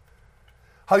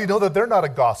 How do you know that they're not a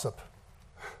gossip?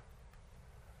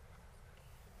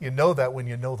 You know that when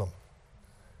you know them.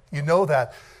 You know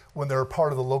that when they're a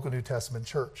part of the local New Testament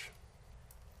church.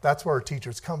 That's where our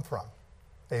teachers come from.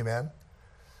 Amen?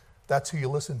 That's who you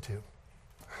listen to.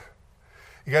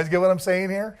 You guys get what I'm saying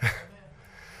here?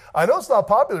 I know it's not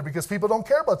popular because people don't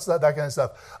care about that kind of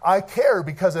stuff. I care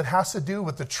because it has to do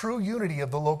with the true unity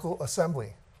of the local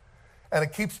assembly. And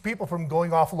it keeps people from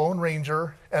going off Lone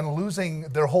Ranger and losing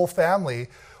their whole family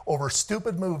over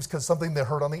stupid moves because something they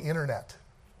heard on the internet.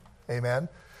 Amen?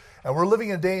 And we're living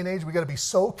in a day and age we got to be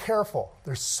so careful.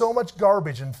 There's so much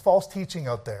garbage and false teaching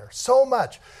out there. So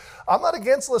much. I'm not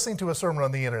against listening to a sermon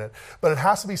on the internet, but it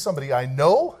has to be somebody I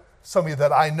know, somebody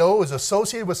that I know is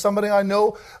associated with somebody I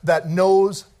know that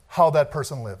knows how that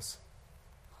person lives.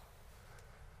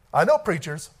 I know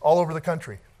preachers all over the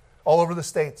country, all over the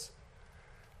states.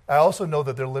 I also know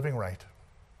that they're living right.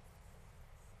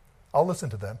 I'll listen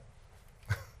to them.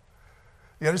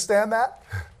 You understand that?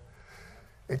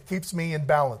 It keeps me in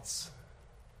balance.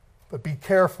 But be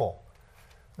careful.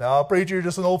 Now, preacher, you're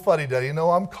just an old fuddy-duddy. You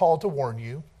know, I'm called to warn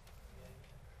you.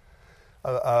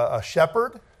 A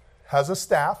shepherd has a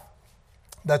staff.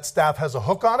 That staff has a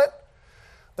hook on it.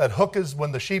 That hook is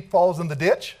when the sheep falls in the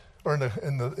ditch or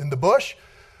in the bush.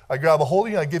 I grab a hold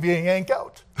of you and I give you a yank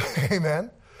out.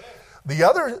 Amen. The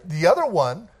other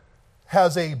one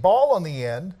has a ball on the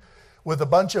end with a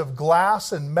bunch of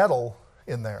glass and metal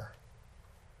in there.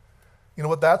 You know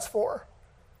what that's for?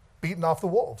 Beating off the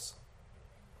wolves.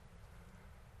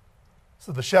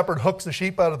 So the shepherd hooks the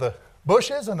sheep out of the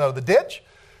bushes and out of the ditch.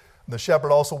 And the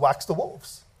shepherd also whacks the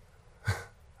wolves.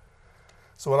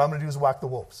 So what I'm going to do is whack the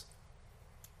wolves.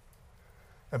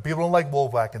 And people don't like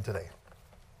wolf whacking today.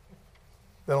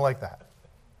 They don't like that.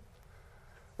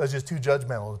 That's just too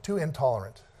judgmental, too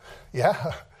intolerant.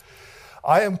 Yeah.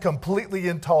 I am completely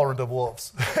intolerant of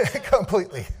wolves.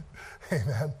 Completely.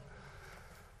 Amen.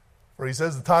 For he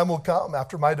says, the time will come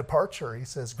after my departure. He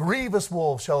says, grievous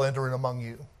wolves shall enter in among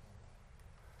you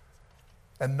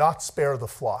and not spare the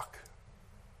flock.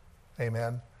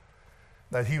 Amen.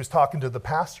 That he was talking to the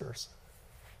pastors.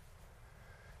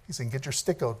 He's saying, get your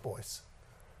stick out, boys.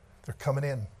 They're coming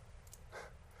in.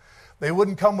 They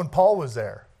wouldn't come when Paul was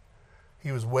there.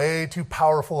 He was way too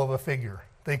powerful of a figure.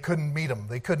 They couldn't meet him.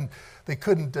 They couldn't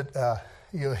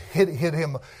hit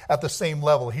him at the same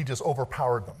level. He just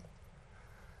overpowered them.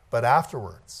 But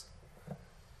afterwards,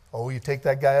 you take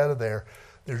that guy out of there,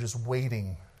 they're just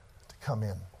waiting to come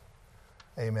in.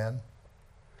 Amen.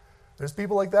 There's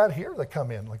people like that here that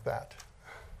come in like that.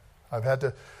 I've had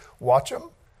to watch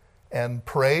them and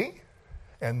pray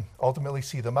and ultimately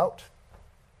see them out.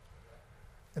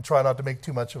 And try not to make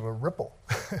too much of a ripple.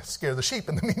 Scare the sheep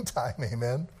in the meantime,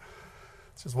 amen?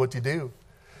 This is what you do.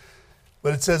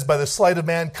 But it says, by the sleight of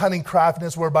man, cunning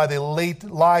craftiness, whereby they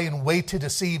lie in wait to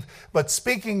deceive, but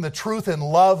speaking the truth in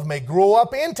love may grow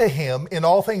up into him in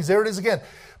all things. There it is again.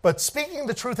 But speaking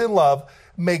the truth in love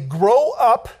may grow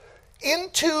up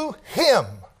into him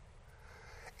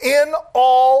in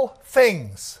all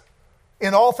things,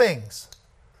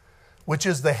 which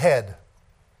is the head,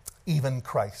 even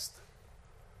Christ.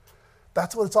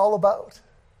 That's what it's all about.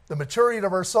 The maturity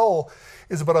of our soul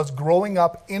is about us growing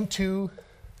up into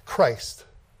Christ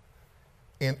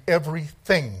in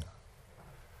everything.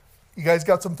 You guys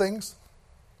got some things?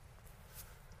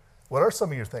 What are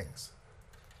some of your things?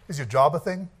 Is your job a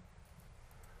thing?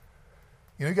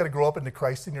 You got to grow up into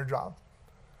Christ in your job.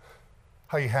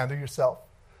 How you handle yourself.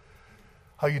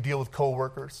 How you deal with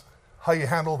coworkers. How you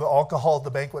handle the alcohol at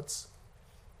the banquets.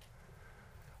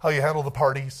 How you handle the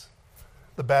parties.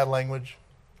 The bad language,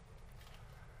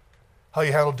 how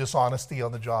you handle dishonesty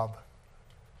on the job,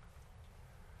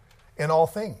 in all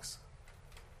things.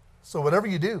 So whatever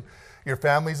you do, your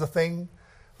family's a thing,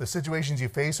 the situations you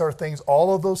face are things,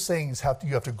 all of those things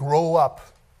you have to grow up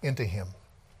into him.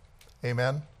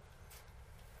 Amen?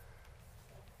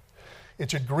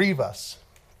 It should grieve us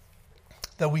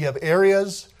that we have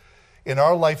areas in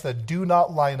our life that do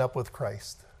not line up with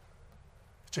Christ.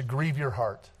 It should grieve your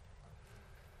heart.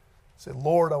 Say,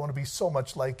 Lord, I want to be so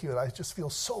much like you, and I just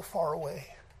feel so far away.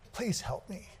 Please help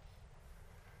me.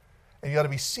 And you got to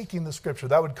be seeking the Scripture.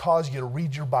 That would cause you to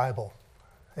read your Bible.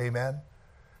 Amen.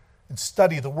 And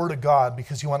study the Word of God,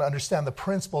 because you want to understand the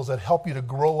principles that help you to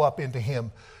grow up into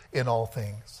him in all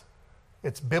things.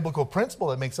 It's biblical principle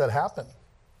that makes that happen.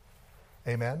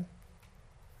 Amen.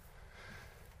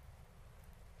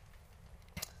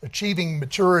 Achieving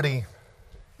maturity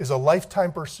is a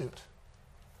lifetime pursuit.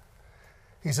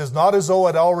 He says, not as though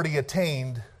I'd already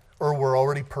attained or were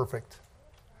already perfect.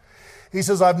 He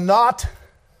says, I've not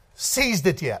seized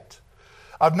it yet.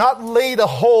 I've not laid a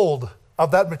hold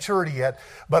of that maturity yet,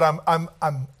 but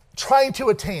I'm trying to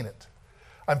attain it.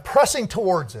 I'm pressing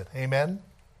towards it. Amen.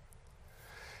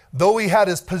 Though he had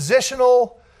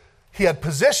positional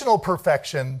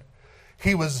perfection,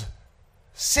 he was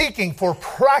seeking for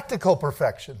practical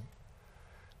perfection.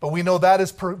 But we know that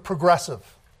is progressive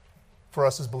for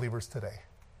us as believers today.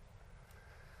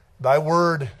 Thy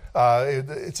word,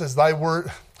 it says, thy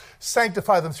word,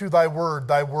 sanctify them through thy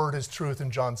word is truth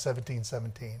in John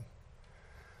 17:17.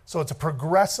 So it's a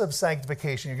progressive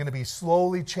sanctification. You're going to be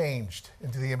slowly changed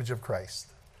into the image of Christ.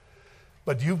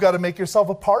 But you've got to make yourself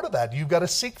a part of that. You've got to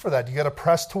seek for that. You've got to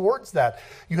press towards that.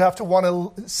 You have to want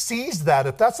to seize that.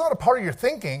 If that's not a part of your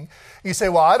thinking, you say,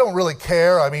 well, I don't really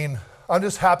care. I mean, I'm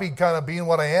just happy kind of being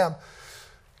what I am.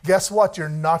 Guess what? You're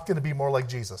not going to be more like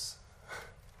Jesus.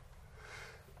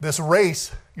 This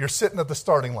race, you're sitting at the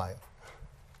starting line.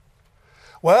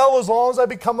 Well, as long as I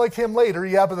become like him later,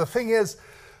 yeah, but the thing is,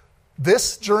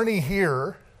 this journey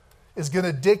here is going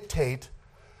to dictate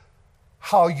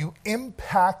how you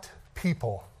impact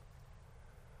people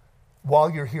while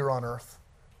you're here on earth.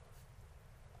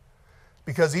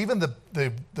 Because even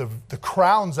the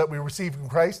crowns that we receive from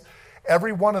Christ,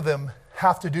 every one of them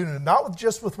have to do not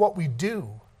just with what we do,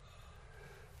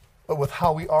 but with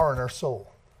how we are in our soul.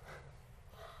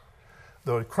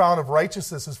 The crown of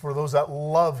righteousness is for those that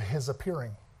love his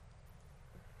appearing.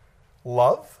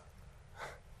 Love?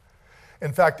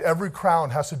 In fact, every crown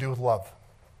has to do with love.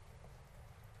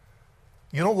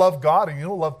 You don't love God and you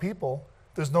don't love people,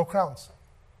 there's no crowns.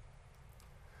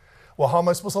 Well, how am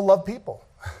I supposed to love people?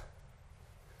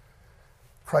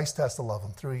 Christ has to love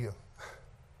them through you.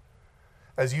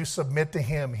 As you submit to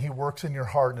him, he works in your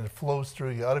heart and it flows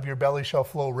through you. Out of your belly shall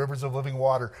flow rivers of living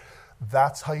water.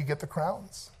 That's how you get the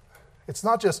crowns. It's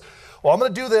not just, well, I'm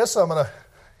going to do this, I'm going to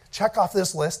check off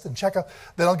this list and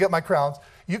then I'll get my crowns.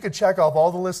 You could check off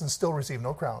all the lists and still receive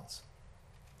no crowns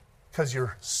because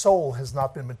your soul has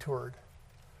not been matured.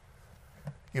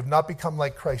 You've not become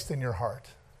like Christ in your heart.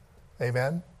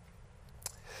 Amen?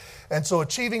 And so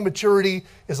achieving maturity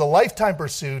is a lifetime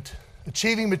pursuit.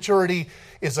 Achieving maturity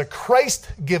is a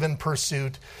Christ-given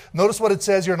pursuit. Notice what it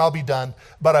says here, and I'll be done.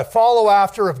 But I follow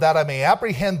after, if that I may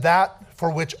apprehend that for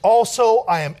which also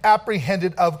I am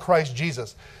apprehended of Christ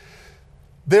Jesus.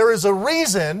 There is a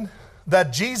reason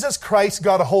that Jesus Christ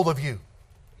got a hold of you.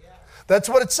 That's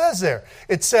what it says there.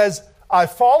 It says, I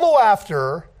follow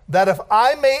after that if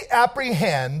I may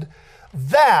apprehend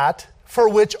that for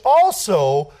which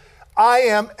also I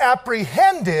am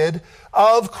apprehended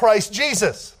of Christ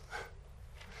Jesus.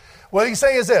 What he's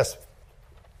saying is this: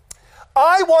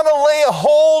 I want to lay a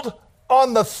hold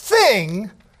on the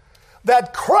thing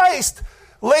that Christ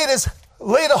laid his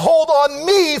laid a hold on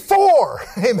me for.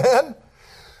 Amen.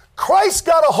 Christ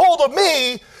got a hold of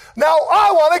me. Now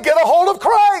I want to get a hold of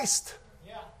Christ.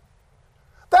 Yeah.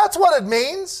 That's what it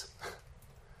means.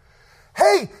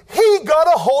 Hey, he got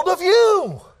a hold of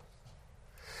you.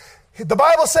 The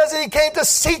Bible says that he came to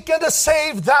seek and to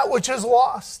save that which is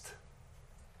lost.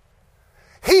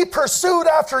 He pursued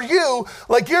after you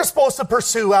like you're supposed to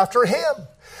pursue after him.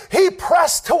 He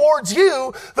pressed towards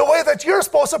you the way that you're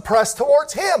supposed to press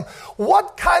towards him.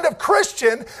 What kind of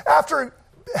Christian, after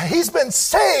he's been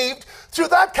saved through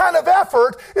that kind of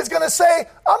effort, is going to say,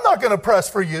 I'm not going to press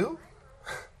for you?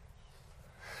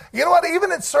 You know what?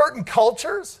 Even in certain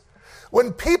cultures,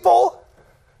 when people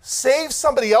save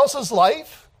somebody else's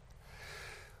life,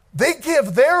 they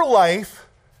give their life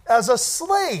as a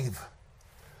slave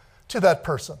to that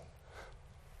person.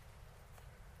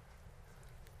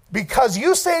 Because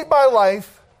you saved my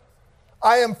life,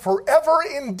 I am forever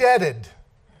indebted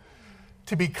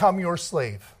to become your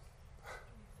slave.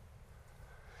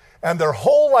 And their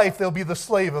whole life, they'll be the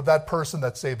slave of that person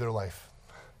that saved their life.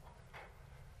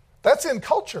 That's in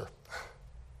culture.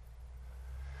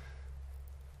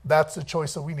 That's the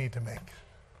choice that we need to make.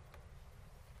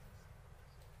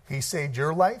 He saved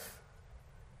your life.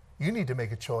 You need to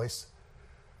make a choice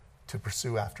to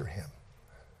pursue after him.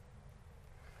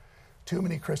 Too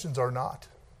many Christians are not.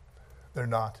 They're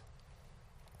not.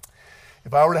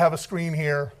 If I were to have a screen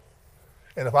here,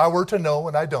 and if I were to know,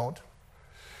 and I don't,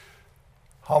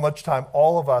 how much time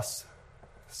all of us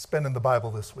spend in the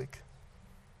Bible this week,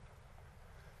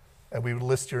 and we would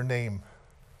list your name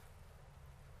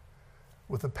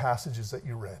with the passages that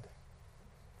you read,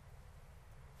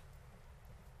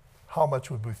 how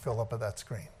much would we fill up of that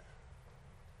screen?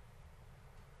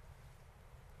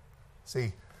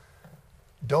 See,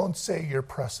 don't say you're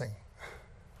pressing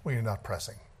when you're not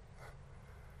pressing.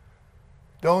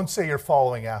 Don't say you're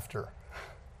following after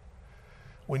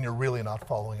when you're really not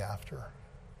following after.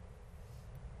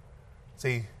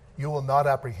 See, you will not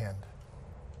apprehend.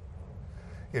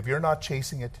 If you're not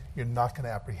chasing it, you're not going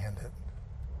to apprehend it.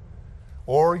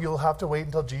 Or you'll have to wait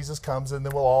until Jesus comes and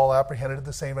then we'll all apprehend it at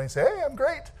the same time and say, hey, I'm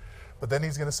great. But then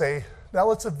he's going to say, now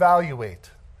let's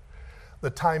evaluate the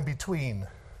time between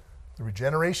the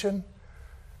regeneration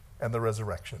and the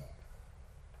resurrection.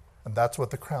 And that's what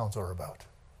the crowns are about.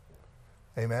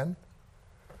 Amen?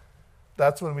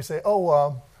 That's when we say,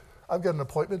 I've got an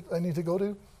appointment I need to go to.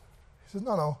 He says,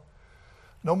 no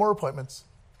more appointments.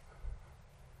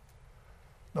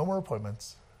 No more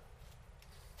appointments.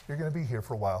 You're going to be here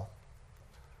for a while.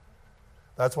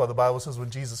 That's why the Bible says when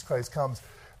Jesus Christ comes,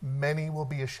 many will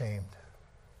be ashamed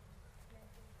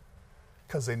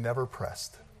because they never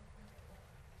pressed.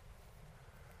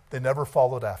 They never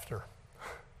followed after.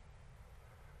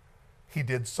 He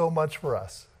did so much for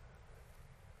us,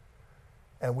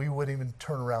 and we wouldn't even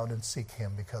turn around and seek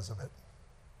him because of it.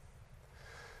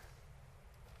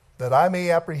 That I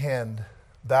may apprehend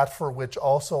that for which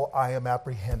also I am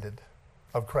apprehended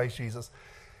of Christ Jesus.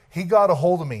 He got a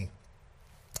hold of me,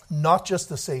 not just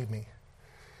to save me.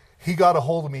 He got a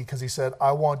hold of me because he said,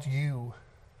 I want you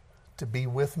to be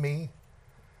with me,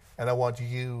 and I want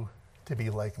you to be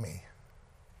like me.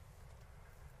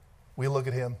 We look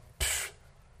at him,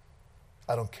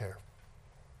 I don't care.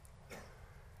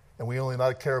 And we only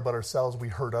not care about ourselves, we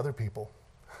hurt other people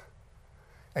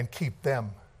and keep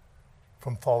them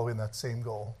from following that same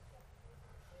goal.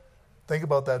 Think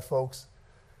about that, folks.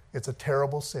 It's a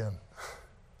terrible sin.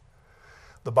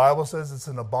 The Bible says it's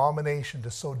an abomination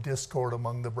to sow discord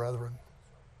among the brethren.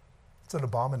 It's an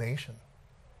abomination.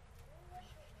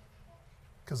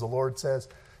 Because the Lord says,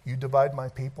 you divide my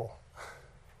people,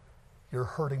 you're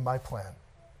hurting my plan.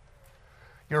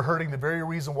 You're hurting the very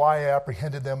reason why I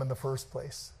apprehended them in the first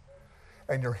place.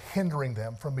 And you're hindering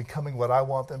them from becoming what I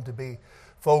want them to be.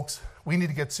 Folks, we need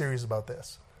to get serious about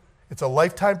this. It's a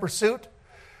lifetime pursuit.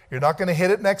 You're not going to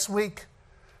hit it next week,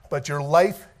 but your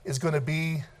life is going to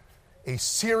be a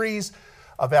series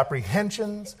of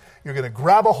apprehensions. You're going to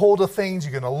grab a hold of things.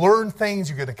 You're going to learn things.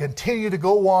 You're going to continue to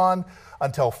go on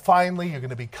until finally you're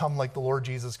going to become like the Lord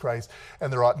Jesus Christ.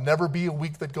 And there ought never be a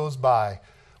week that goes by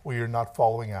where you're not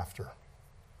following after.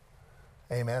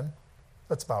 Amen?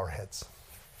 Let's bow our heads.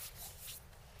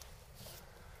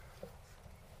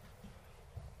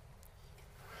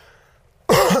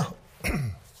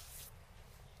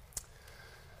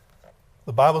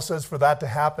 The Bible says for that to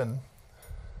happen,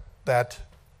 that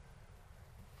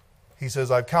he says,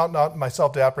 I count not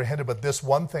myself to apprehend it, but this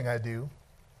one thing I do,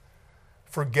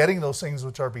 forgetting those things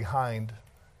which are behind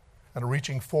and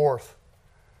reaching forth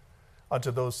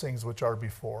unto those things which are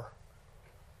before.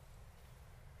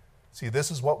 See,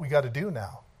 this is what we got to do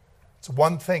now. It's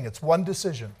one thing. It's one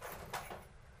decision.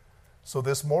 So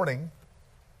this morning,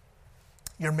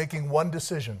 you're making one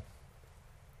decision.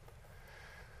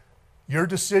 Your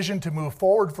decision to move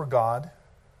forward for God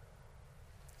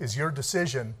is your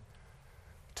decision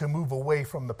to move away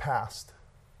from the past.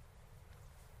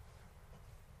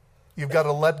 You've got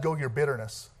to let go your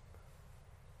bitterness,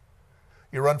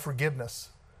 your unforgiveness,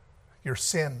 your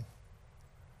sin.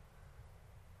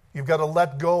 You've got to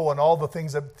let go on all the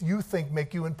things that you think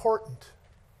make you important.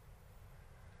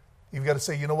 You've got to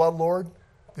say, you know what, Lord?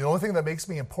 The only thing that makes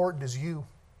me important is you.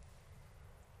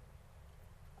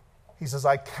 He says,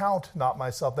 I count not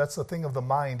myself. That's the thing of the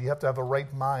mind. You have to have a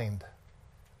right mind.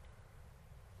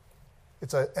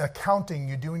 It's an accounting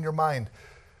you do in your mind.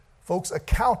 Folks,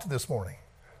 account this morning.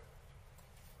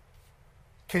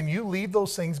 Can you leave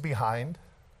those things behind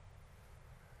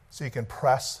so you can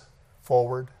press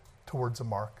forward towards the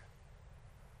mark?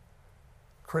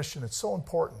 Christian, it's so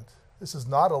important. This is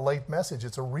not a light message.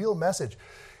 It's a real message.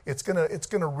 It's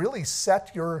gonna really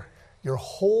set your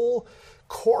whole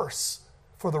course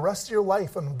for the rest of your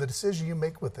life and the decision you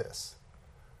make with this.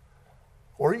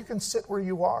 Or you can sit where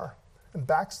you are and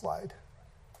backslide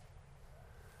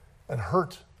and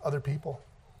hurt other people.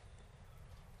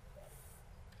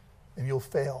 And you'll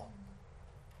fail.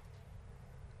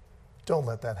 Don't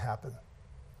let that happen.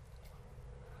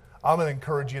 I'm going to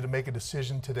encourage you to make a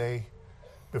decision today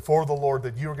before the Lord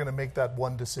that you're going to make that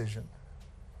one decision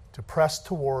to press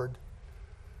toward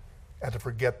and to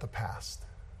forget the past.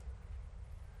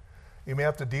 You may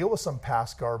have to deal with some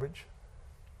past garbage,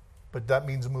 but that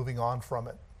means moving on from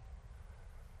it.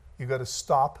 You've got to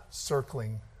stop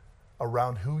circling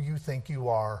around who you think you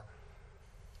are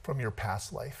from your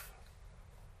past life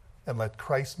and let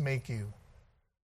Christ make you